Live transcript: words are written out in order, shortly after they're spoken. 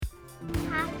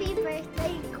Happy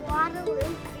birthday, Guadalupe,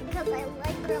 because I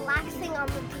like relaxing on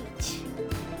the beach.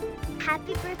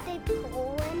 Happy birthday,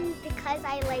 Poland, because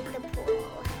I like the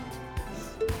pool.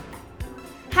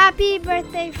 Happy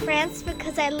birthday, France,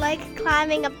 because I like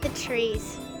climbing up the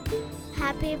trees.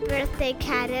 Happy birthday,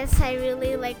 Caddis. I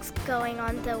really like going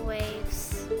on the waves.